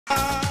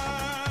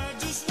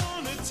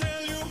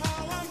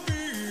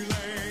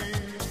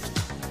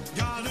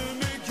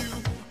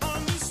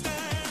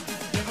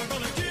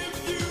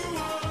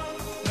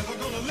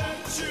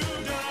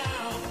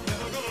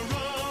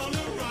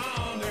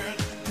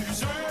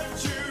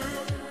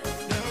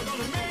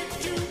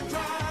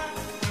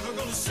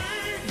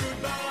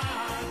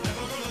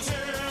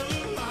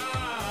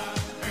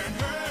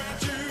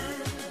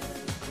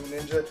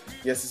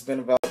Yes, it's been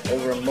about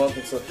over a month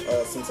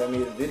since I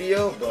made a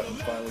video, but I'm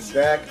finally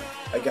back.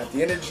 I got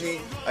the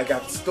energy, I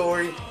got the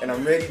story, and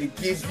I'm ready to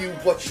give you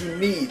what you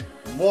need.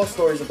 More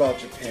stories about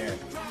Japan.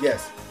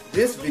 Yes,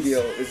 this video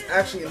is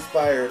actually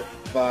inspired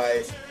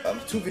by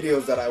two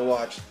videos that I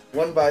watched,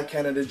 one by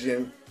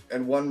Kanadajin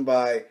and one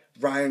by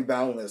Ryan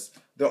Boundless.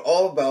 They're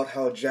all about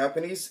how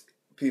Japanese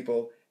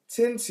people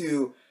tend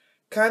to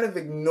kind of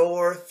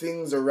ignore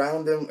things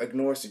around them,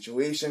 ignore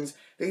situations.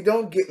 They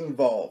don't get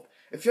involved.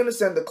 If you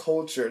understand the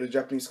culture, the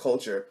Japanese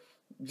culture,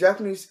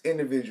 Japanese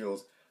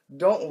individuals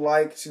don't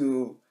like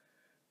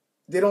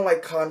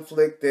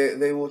conflict.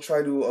 They will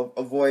try to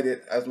avoid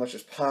it as much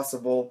as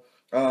possible.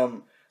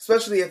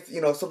 Especially if,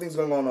 something's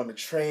going on the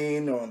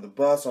train or on the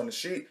bus or on the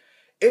street.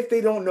 If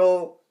they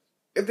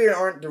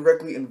aren't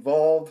directly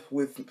involved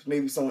with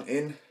maybe someone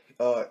in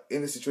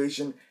the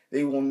situation,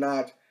 they will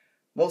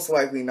most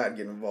likely not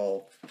get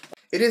involved.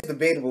 It is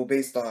debatable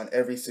based on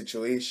every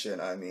situation.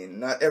 I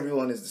mean, not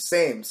everyone is the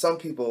same. Some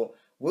people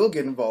will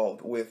get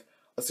involved with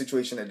a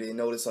situation that they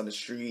notice on the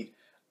street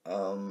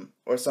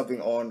or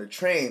something on the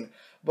train.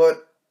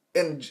 But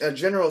in a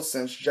general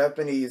sense,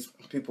 Japanese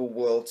people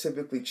will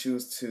typically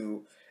choose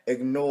to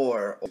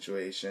ignore a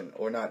situation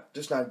or not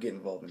get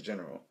involved in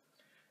general.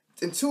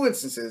 In two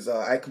instances,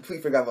 I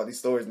completely forgot about these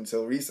stories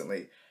until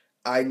recently.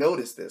 I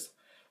noticed this.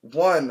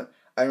 One,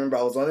 I remember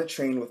I was on a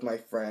train with my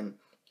friend,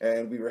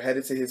 and we were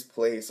headed to his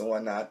place and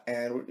whatnot,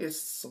 and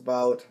it's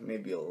about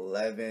maybe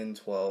 11,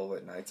 12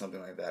 at night,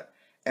 something like that.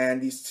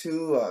 And these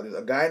two, there's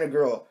a guy and a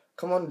girl,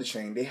 come on the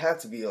train. They had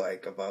to be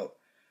like about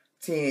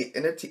in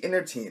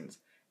their teens.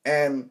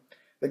 And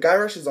the guy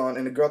rushes on,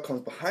 and the girl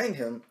comes behind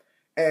him,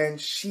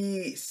 and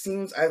she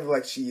seems either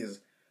like she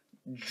is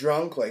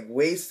drunk, like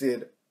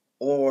wasted,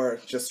 or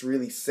just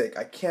really sick.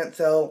 I can't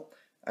tell.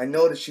 I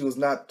know that she was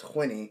not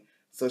 20,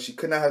 so she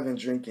could not have been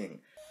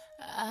drinking.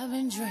 I've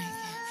been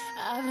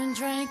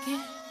drinking.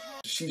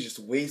 She's just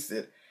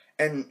wasted.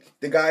 And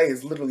the guy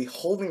is literally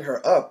holding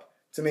her up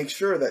to make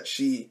sure that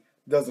she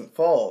doesn't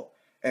fall.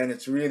 And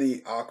it's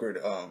really awkward,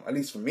 at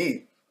least for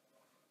me,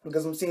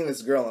 because I'm seeing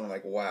this girl and I'm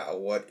like, wow,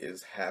 what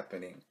is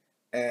happening?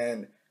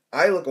 And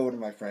I look over to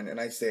my friend and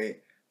I say,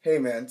 hey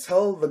man,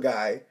 tell the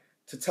guy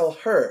to tell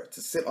her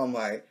to sit on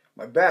my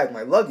bag,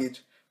 my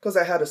luggage, because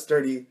I had a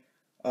sturdy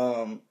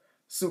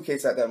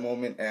suitcase at that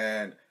moment,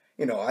 and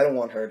I don't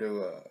want her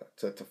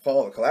to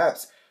fall or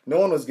collapse. No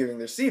one was giving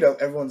their seat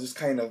up. Everyone just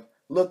kind of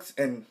looks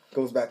and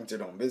goes back into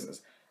their own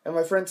business. And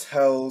my friend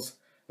tells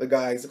the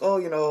guy, he's like,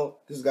 oh,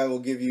 this guy will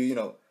give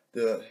you,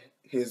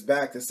 his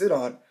bag to sit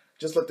on.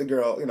 Just let the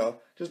girl,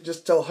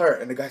 just tell her.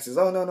 And the guy says,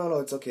 oh, no,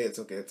 it's okay.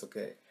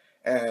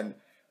 And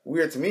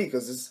weird to me,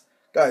 because this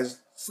guy's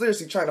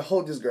seriously trying to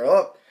hold this girl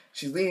up.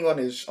 She's leaning on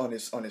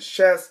his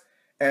chest,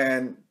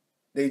 and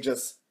they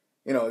just,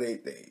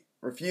 they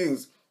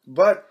refuse.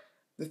 But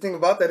the thing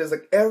about that is,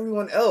 like,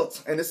 everyone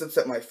else, and this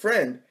upset my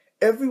friend,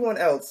 everyone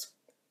else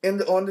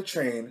on the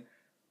train,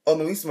 or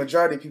at least the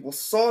majority of people,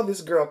 saw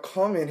this girl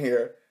come in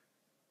here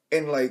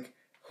and, like,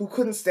 who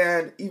couldn't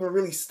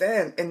really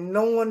stand, and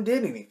no one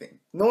did anything.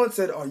 No one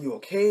said, are you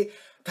okay?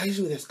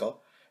 Daiju desu ka?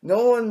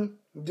 No one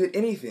did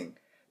anything.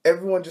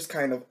 Everyone just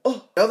kind of,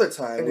 Another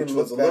time, which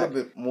was a little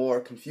bit more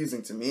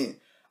confusing to me,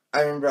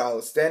 I remember I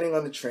was standing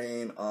on the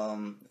train, I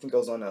think I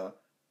was on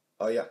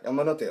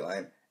Yamanote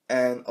line,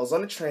 and I was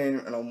on the train,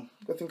 and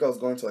I think I was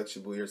going to like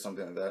Shibuya or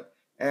something like that,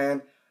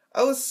 and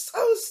I was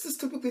just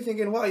typically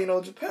thinking,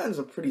 wow, Japan's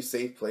a pretty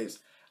safe place.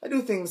 I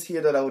do things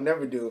here that I would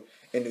never do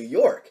in New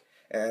York,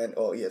 and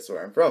yes,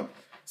 where I'm from.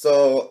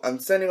 So I'm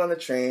standing on the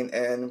train,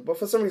 but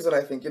for some reason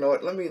I think,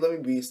 let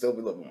me still be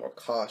a little bit more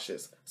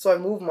cautious. So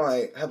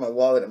I have my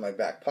wallet in my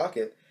back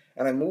pocket,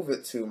 and I move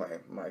it to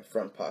my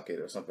front pocket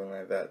or something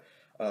like that,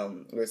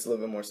 where it's a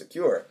little bit more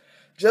secure.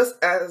 Just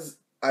as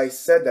I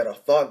said that or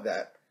thought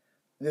that,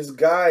 these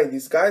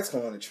guys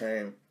come on the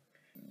train.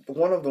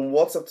 One of them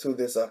walks up to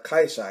this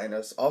kaisha,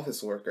 this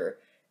office worker,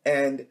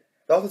 and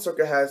the office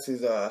worker has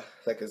his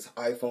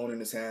iPhone in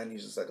his hand.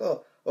 He's just like,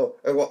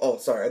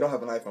 sorry, I don't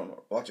have an iPhone.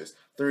 Watch this.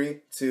 3,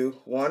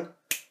 2, 1.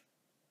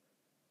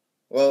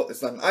 Well,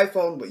 it's not an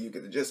iPhone, but you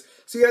get the gist.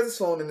 So he has his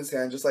phone in his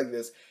hand, just like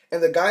this,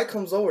 and the guy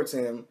comes over to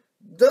him,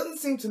 doesn't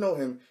seem to know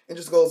him, and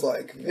just goes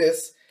like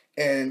this,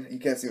 and you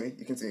can't see me.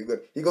 You can see me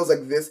good. He goes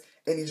like this,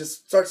 and he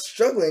just starts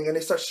struggling, and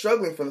they start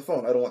struggling for the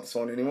phone. I don't want this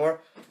phone anymore.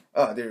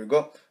 There we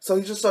go. So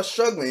he just starts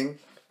struggling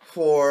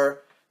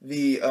for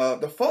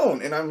the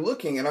phone, and I'm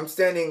looking, and I'm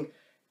standing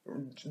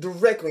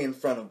directly in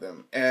front of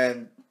them,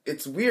 and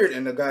it's weird,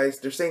 and the guys,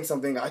 they're saying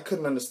something I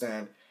couldn't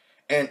understand,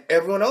 and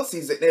everyone else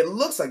sees it, and it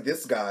looks like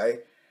this guy,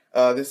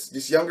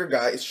 this younger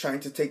guy, is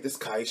trying to take this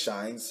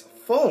Kai-Shine's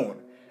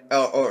phone,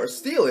 or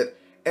steal it,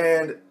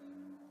 and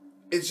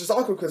it's just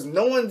awkward, because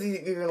no one's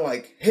even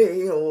like,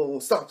 hey,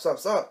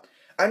 stop.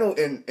 I know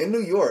in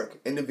New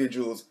York,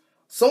 individuals,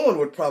 someone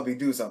would probably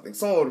do something.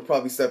 Someone would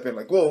probably step in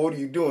like, whoa, what are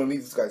you doing?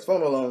 Leave this guy's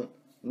phone alone.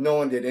 No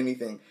one did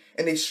anything.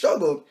 And they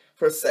struggled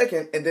for a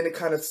second, and then it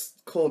kind of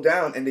cooled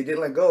down, and they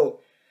didn't let go.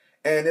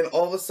 And then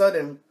all of a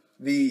sudden,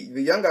 the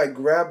young guy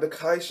grabbed the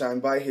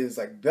Kai-Shine by his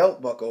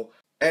belt buckle,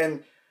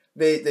 and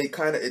they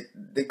kind of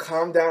they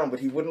calmed down, but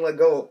he wouldn't let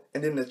go.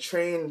 And then the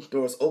train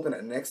doors open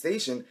at the next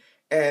station,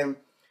 and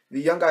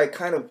the young guy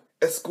kind of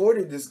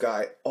escorted this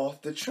guy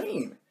off the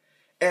train.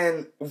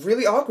 And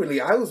really awkwardly,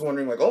 I was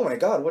wondering, like, oh my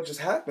God, what just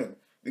happened?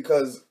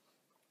 Because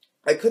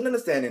I couldn't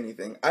understand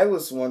anything. I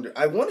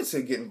wanted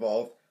to get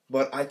involved,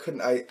 but I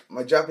couldn't.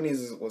 My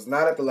Japanese was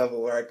not at the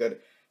level where I could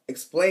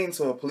explain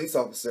to a police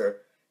officer,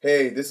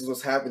 hey, this is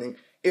what's happening.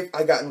 If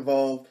I got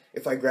involved,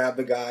 if I grabbed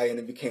the guy and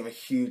it became a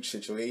huge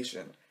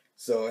situation.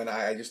 So, and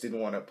I just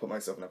didn't want to put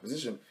myself in that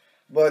position.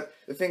 But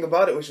the thing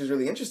about it, which is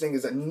really interesting,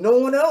 is that no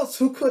one else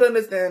who could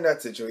understand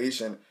that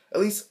situation,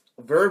 at least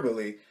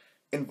verbally,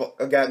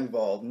 got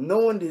involved. No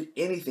one did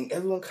anything.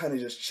 Everyone kind of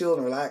just chilled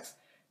and relaxed.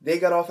 They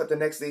got off at the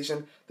next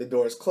station. The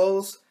doors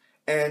closed,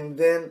 and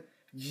then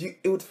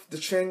the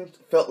train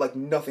felt like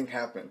nothing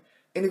happened.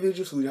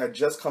 Individuals who had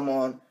just come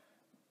on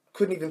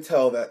couldn't even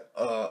tell that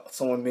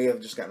someone may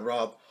have just gotten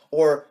robbed.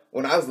 Or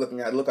when I was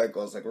looking at it, looked like it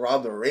was like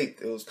robbed or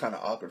raped. It was kind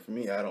of awkward for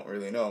me. I don't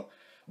really know.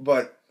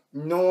 But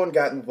no one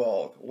got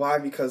involved. Why?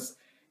 Because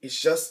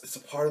it's a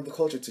part of the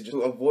culture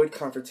to avoid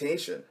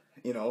confrontation,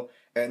 you know.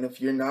 And if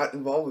you're not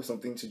involved with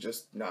something, to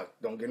just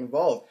don't get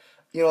involved.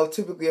 You know,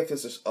 typically if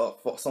it's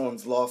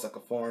someone's lost, like a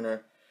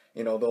foreigner,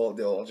 you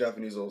know,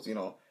 Japanese will, you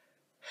know,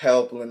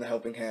 lend a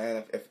helping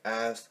hand if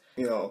asked,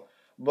 you know.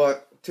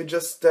 But to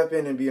just step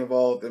in and be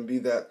involved and be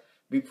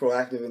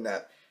proactive in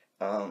that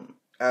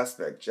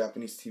aspect,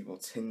 Japanese people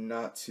tend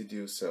not to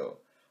do so.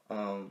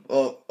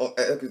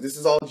 This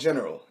is all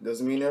general.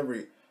 Doesn't mean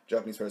every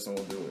Japanese person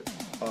will do it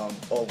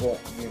or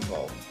won't be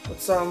involved. But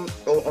some,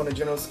 on a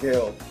general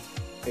scale,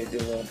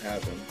 it won't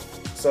happen.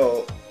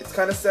 So it's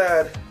kind of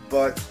sad,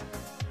 but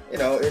you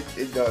know,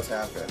 it does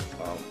happen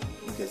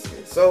in this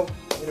case. So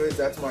anyways,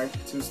 that's my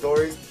 2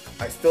 stories.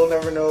 I still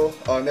never know,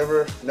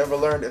 never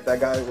learned if that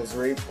guy was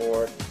raped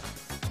or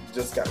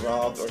just got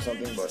robbed or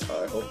something. But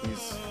I hope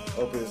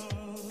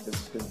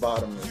his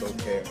bottom is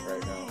okay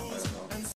right now. I don't know.